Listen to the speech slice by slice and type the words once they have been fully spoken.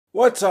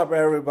What's up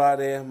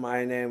everybody,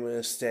 my name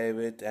is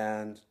David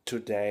and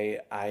today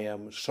I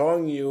am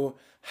showing you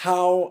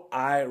how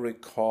I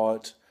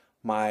record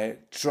my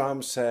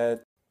drum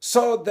set.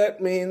 So that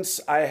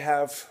means I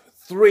have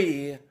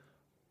three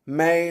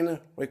main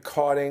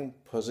recording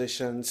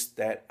positions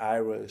that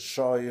I will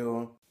show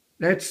you.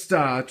 Let's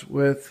start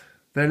with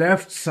the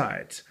left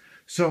side.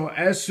 So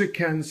as you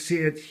can see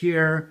it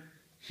here,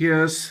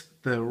 here's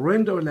the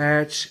window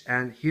ledge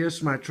and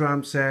here's my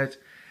drum set.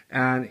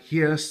 And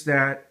here's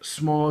that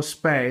small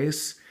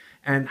space.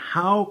 And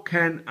how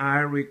can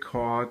I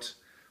record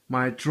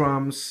my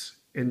drums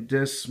in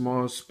this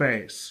small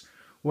space?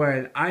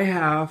 Well, I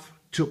have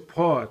to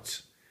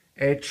put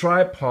a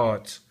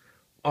tripod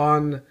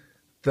on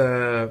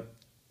the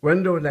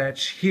window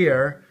ledge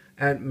here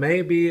and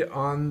maybe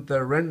on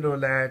the window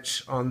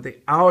ledge on the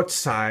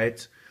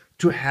outside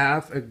to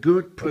have a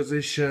good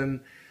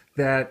position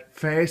that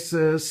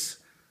faces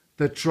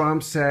the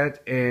drum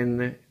set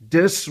in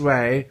this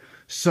way.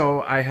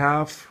 So I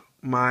have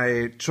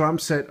my drum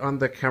set on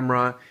the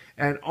camera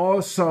and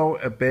also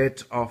a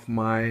bit of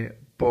my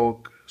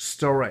book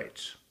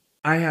storage.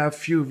 I have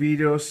few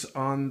videos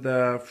on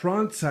the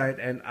front side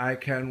and I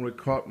can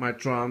record my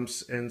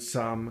drums in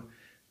some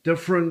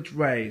different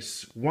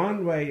ways.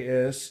 One way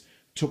is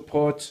to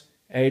put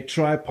a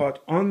tripod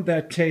on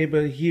that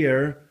table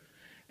here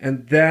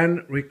and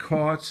then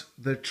record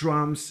the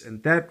drums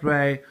in that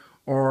way,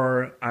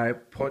 or I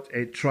put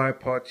a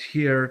tripod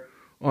here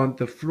on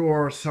the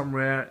floor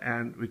somewhere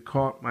and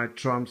record my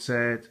drum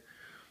set.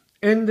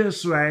 In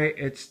this way,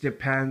 it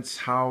depends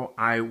how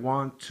I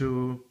want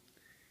to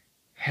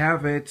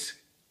have it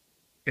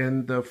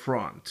in the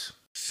front.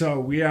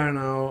 So we are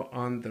now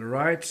on the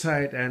right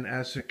side, and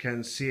as you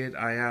can see it,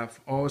 I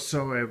have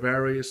also a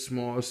very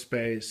small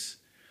space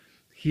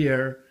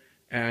here,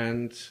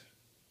 and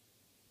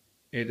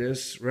it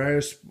is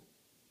very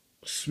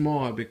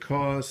small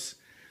because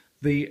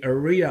the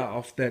area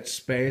of that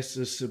space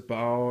is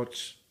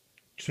about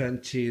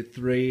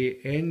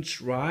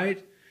 23-inch,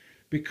 right?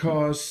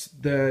 Because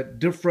the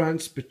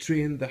difference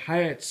between the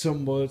hi-hat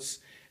cymbals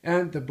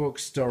and the book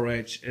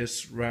storage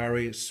is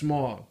very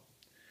small.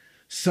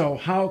 So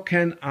how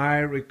can I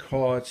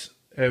record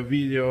a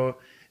video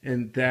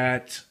in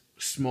that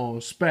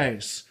small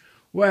space?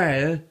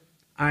 Well,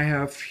 I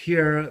have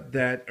here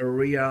that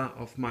area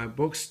of my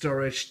book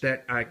storage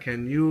that I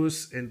can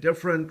use in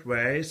different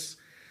ways.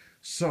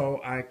 So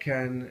I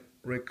can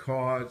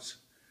record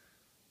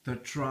the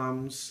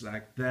drums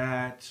like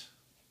that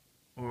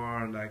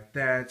or like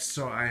that.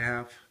 So I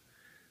have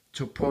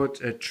to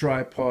put a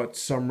tripod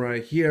somewhere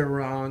here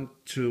around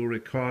to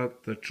record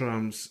the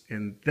drums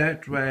in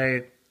that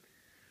way,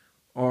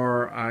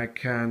 or I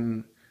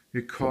can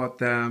record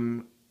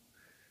them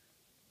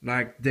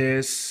like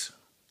this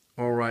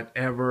or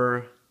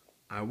whatever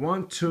I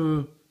want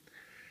to.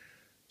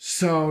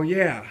 So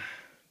yeah,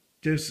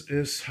 this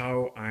is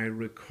how I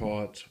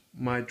record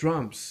my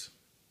drums.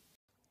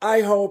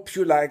 I hope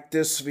you liked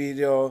this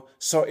video,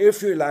 so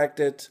if you liked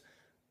it,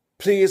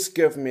 please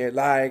give me a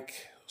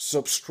like,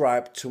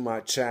 subscribe to my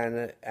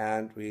channel,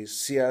 and we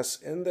see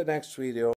us in the next video.